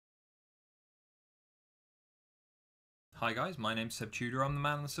Hi guys, my name's Seb Tudor, I'm the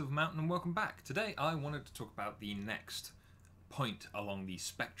man on the Silver Mountain, and welcome back. Today I wanted to talk about the next point along the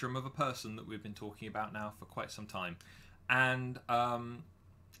spectrum of a person that we've been talking about now for quite some time. And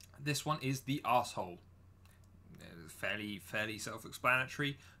this one is the arsehole. Fairly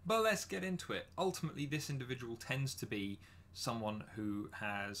self-explanatory, but let's get into it. Ultimately, this individual tends to be someone who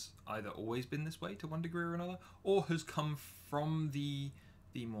has either always been this way to one degree or another, or has come from the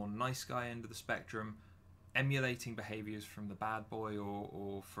more nice guy end of the spectrum, emulating behaviours from the bad boy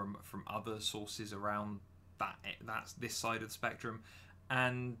or from other sources around that's this side of the spectrum,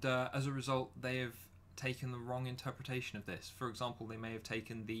 and as a result they have taken the wrong interpretation of this. For example, they may have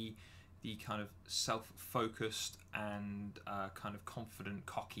taken the kind of self-focused and kind of confident,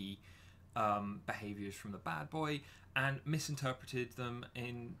 cocky behaviours from the bad boy and misinterpreted them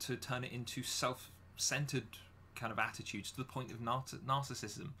to turn it into self-centered kind of attitudes to the point of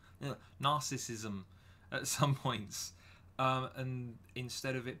narcissism at some points, and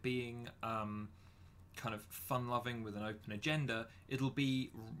instead of it being kind of fun-loving with an open agenda, it'll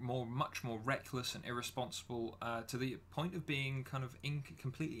be much more reckless and irresponsible, to the point of being kind of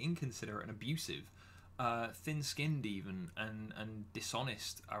completely inconsiderate and abusive, thin-skinned even, and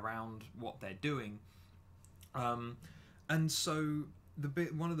dishonest around what they're doing. And so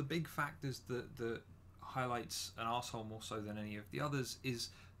one of the big factors that highlights an arsehole more so than any of the others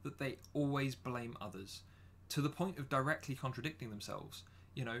is that they always blame others, to the point of directly contradicting themselves.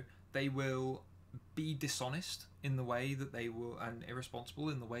 You know, they will be dishonest in the way that they will, and irresponsible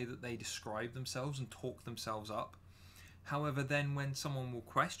in the way that they describe themselves and talk themselves up. However, then when someone will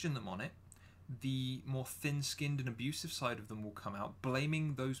question them on it, the more thin-skinned and abusive side of them will come out,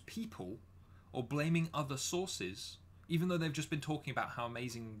 blaming those people or blaming other sources, even though they've just been talking about how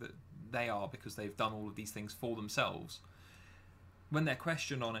amazing that they are because they've done all of these things for themselves. When they're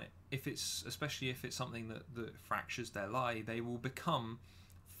questioned on it, especially if it's something that fractures their lie, they will become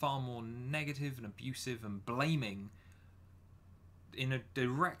far more negative and abusive and blaming in a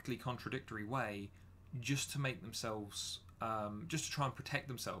directly contradictory way, just to make themselves, just to try and protect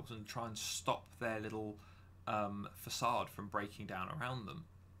themselves and try and stop their little facade from breaking down around them.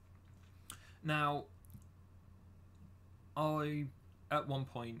 Now, at one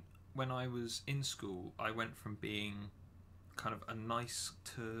point when I was in school, I went from being kind of a nice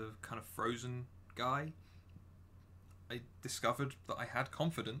to kind of frozen guy. I discovered that I had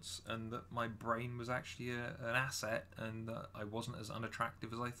confidence and that my brain was actually an asset, and that I wasn't as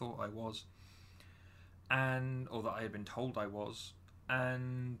unattractive as I thought I was, or that I had been told I was.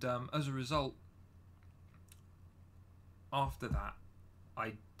 And as a result, after that,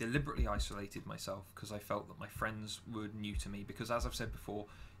 I deliberately isolated myself because I felt that my friends were new to me. Because, as I've said before,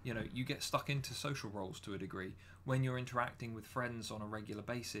 you know, you get stuck into social roles to a degree. When you're interacting with friends on a regular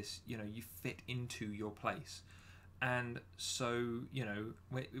basis, you know, you fit into your place. And so, you know,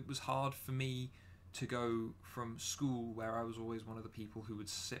 it was hard for me to go from school, where I was always one of the people who would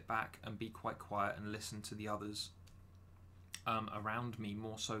sit back and be quite quiet and listen to the others around me,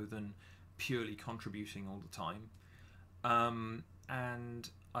 more so than purely contributing all the time. And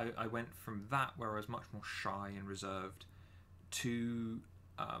I went from that, where I was much more shy and reserved, to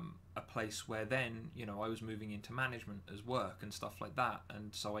a place where then, you know, I was moving into management as work and stuff like that,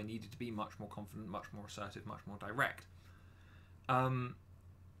 and so I needed to be much more confident, much more assertive, much more direct.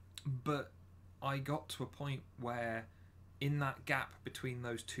 But I got to a point where, in that gap between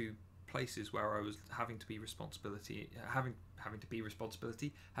those two places, where I was having to be responsible and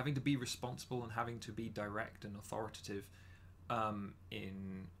having to be direct and authoritative,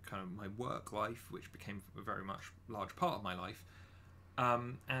 in kind of my work life, which became a very much large part of my life,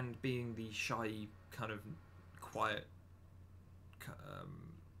 and being the shy, kind of quiet,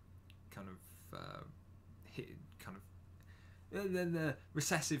 the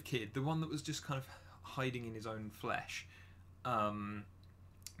recessive kid, the one that was just kind of hiding in his own flesh,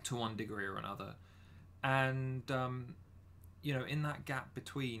 to one degree or another. And you know, in that gap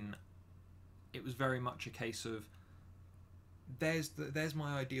between, it was very much a case of, there's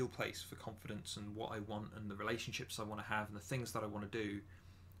my ideal place for confidence and what I want and the relationships I want to have and the things that I want to do.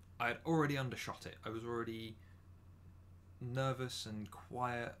 I had already undershot it. I was already nervous and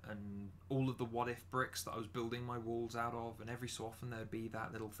quiet, and all of the what-if bricks that I was building my walls out of, and every so often there'd be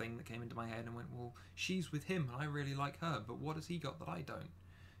that little thing that came into my head and went, well, she's with him and I really like her, but what has he got that I don't?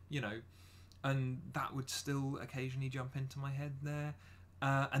 You know, and that would still occasionally jump into my head there.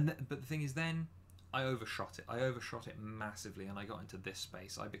 But the thing is, then I overshot it. I overshot it massively, and I got into this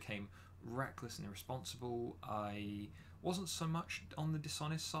space. I became reckless and irresponsible. I wasn't so much on the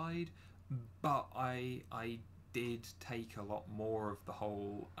dishonest side, but I did take a lot more of the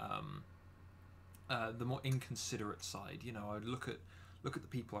whole the more inconsiderate side. You know, I would look at the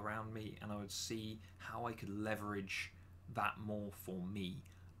people around me, and I would see how I could leverage that more for me,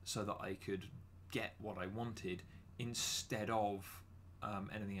 so that I could get what I wanted instead of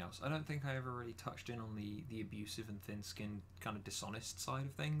anything else. I don't think I ever really touched in on the abusive and thin-skinned kind of dishonest side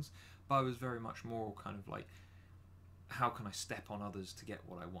of things, but I was very much more kind of like, how can I step on others to get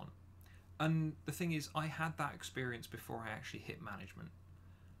what I want? And the thing is, I had that experience before I actually hit management,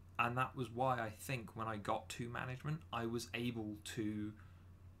 and that was why I think when I got to management, I was able to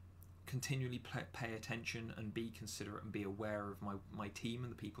continually pay attention and be considerate and be aware of my team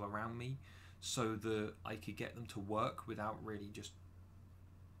and the people around me, so that I could get them to work without really just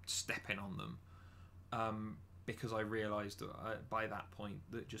stepping on them, because I realised that by that point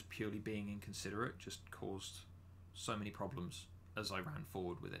that just purely being inconsiderate just caused so many problems as I ran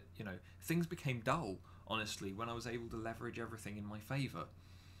forward with it. You know, things became dull, honestly, when I was able to leverage everything in my favour.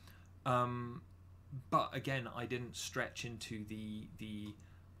 But again, I didn't stretch into the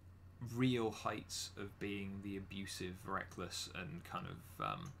real heights of being the abusive, reckless, and kind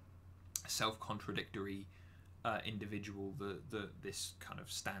of self-contradictory individual that this kind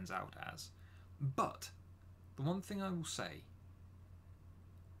of stands out as. But the one thing I will say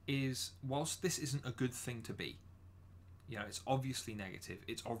is, whilst this isn't a good thing to be, you know, it's obviously negative,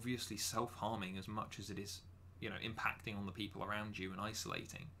 it's obviously self-harming as much as it is, you know, impacting on the people around you and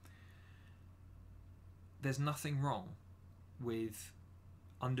isolating, there's nothing wrong with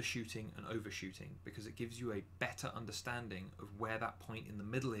undershooting and overshooting, because it gives you a better understanding of where that point in the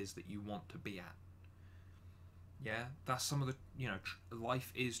middle is that you want to be at. Yeah, that's some of the, you know,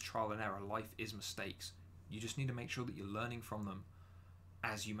 life is trial and error, life is mistakes. You just need to make sure that you're learning from them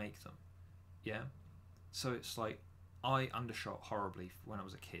as you make them. Yeah, so it's like, I undershot horribly when I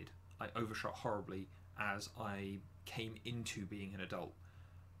was a kid. I overshot horribly as I came into being an adult.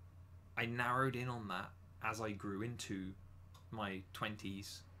 I narrowed in on that as I grew into my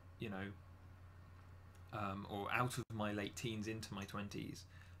 20s, you know, or out of my late teens into my 20s,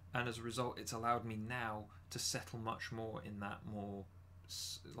 and as a result it's allowed me now to settle much more in that more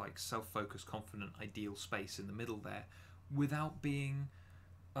like self-focused, confident, ideal space in the middle there, without being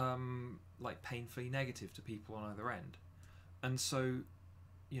like painfully negative to people on either end. And so,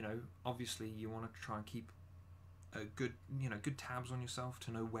 you know, obviously you want to try and keep a good, you know, good tabs on yourself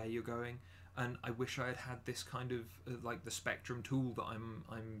to know where you're going. And I wish I had had this kind of like the spectrum tool that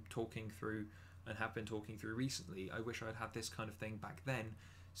I'm talking through and have been talking through recently. I wish I had had this kind of thing back then,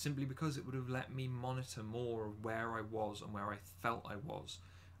 simply because it would have let me monitor more of where I was and where I felt I was,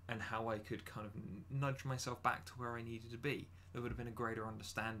 and how I could kind of nudge myself back to where I needed to be. There would have been a greater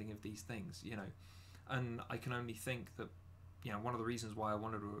understanding of these things, you know. And I can only think that, you know, one of the reasons why I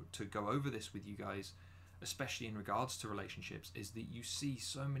wanted to go over this with you guys, especially in regards to relationships, is that you see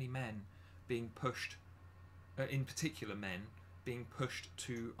so many men being pushed, in particular men, being pushed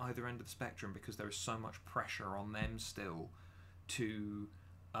to either end of the spectrum, because there is so much pressure on them still to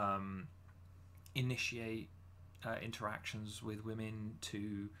initiate interactions with women,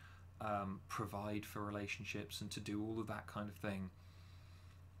 to provide for relationships, and to do all of that kind of thing.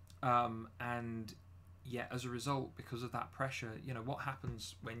 And yet, as a result, because of that pressure, you know, what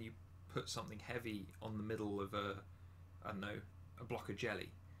happens when you put something heavy on the middle of I don't know, a block of jelly?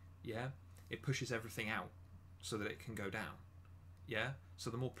 Yeah, it pushes everything out so that it can go down. Yeah, so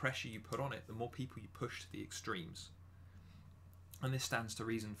the more pressure you put on it, the more people you push to the extremes. And this stands to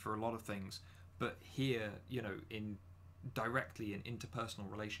reason for a lot of things, but here, you know, directly in interpersonal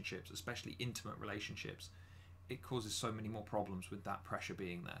relationships, especially intimate relationships, it causes so many more problems with that pressure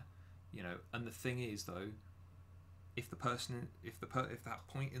being there, you know. And the thing is, though, if that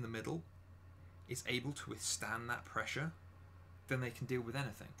point in the middle is able to withstand that pressure, then they can deal with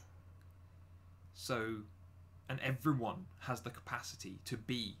anything. So, and everyone has the capacity to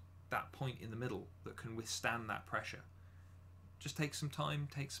be that point in the middle that can withstand that pressure. Just take some time,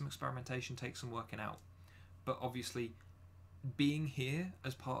 take some experimentation, take some working out. But obviously, being here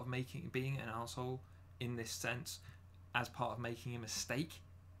as part of being an arsehole in this sense, as part of making a mistake,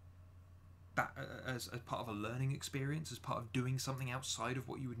 that as part of a learning experience, as part of doing something outside of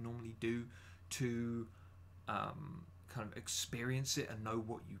what you would normally do to kind of experience it and know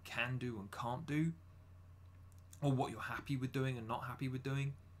what you can do and can't do, or what you're happy with doing and not happy with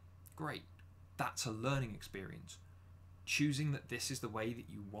doing, great. That's a learning experience. Choosing that this is the way that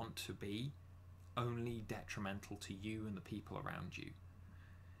you want to be, only detrimental to you and the people around you.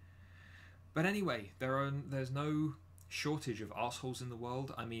 But anyway, there's no shortage of arseholes in the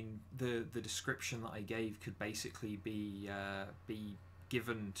world. I mean, the description that I gave could basically be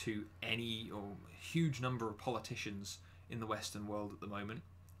given to any or huge number of politicians in the Western world at the moment.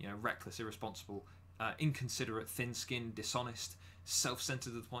 You know, reckless, irresponsible, inconsiderate, thin-skinned, dishonest,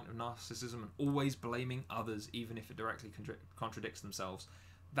 self-centered to the point of narcissism, and always blaming others even if it directly contradicts themselves.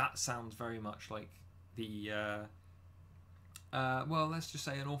 That sounds very much like the well, let's just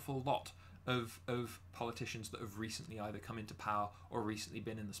say an awful lot of politicians that have recently either come into power or recently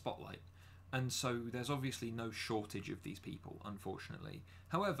been in the spotlight. And so there's obviously no shortage of these people, unfortunately.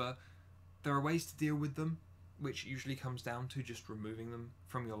 However, there are ways to deal with them, which usually comes down to just removing them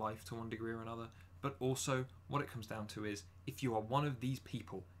from your life to one degree or another. But also, what it comes down to is, if you are one of these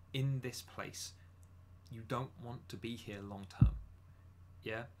people in this place, you don't want to be here long term.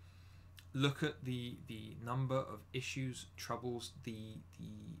 Yeah? Look at the number of issues, troubles, the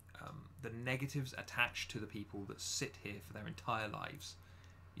negatives attached to the people that sit here for their entire lives.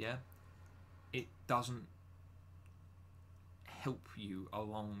 Yeah? It doesn't help you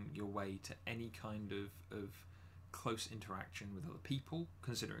along your way to any kind of close interaction with other people,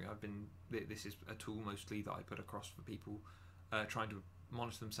 considering this is a tool mostly that I put across for people trying to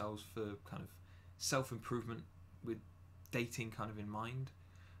monitor themselves for kind of self-improvement with dating kind of in mind,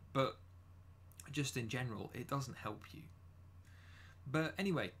 but just in general it doesn't help you. But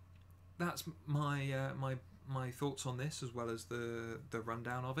anyway, that's my thoughts on this, as well as the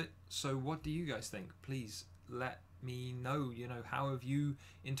rundown of it. So what do you guys think? Please let me know. How have you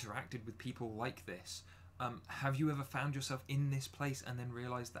interacted with people like this? Have you ever found yourself in this place and then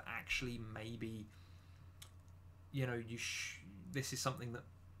realized that actually maybe this is something that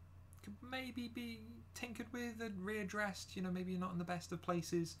could maybe be tinkered with and readdressed? Maybe you're not in the best of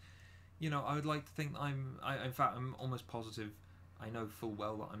places. I would like to think in fact I'm almost positive, I know full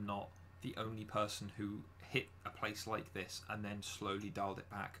well that I'm not the only person who hit a place like this and then slowly dialed it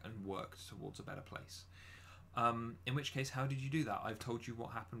back and worked towards a better place. In which case, how did you do that? I've told you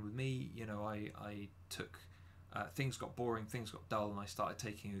what happened with me. I took things got boring, things got dull, and I started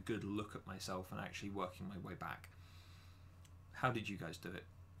taking a good look at myself and actually working my way back. How did you guys do it?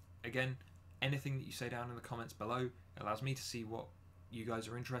 Again, anything that you say down in the comments below allows me to see what you guys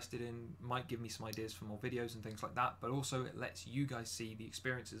are interested in, might give me some ideas for more videos and things like that, but also it lets you guys see the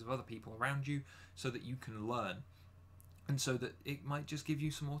experiences of other people around you so that you can learn, and so that it might just give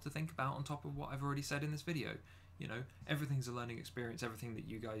you some more to think about on top of what I've already said in this video. Everything's a learning experience. Everything that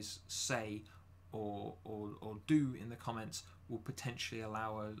you guys say or do in the comments will potentially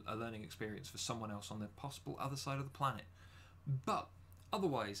allow a learning experience for someone else on the possible other side of the planet. But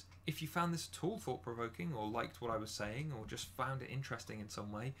otherwise, if you found this at all thought-provoking, or liked what I was saying, or just found it interesting in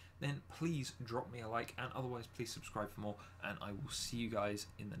some way, then please drop me a like, and otherwise please subscribe for more, and I will see you guys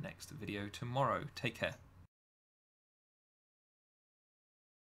in the next video tomorrow. Take care.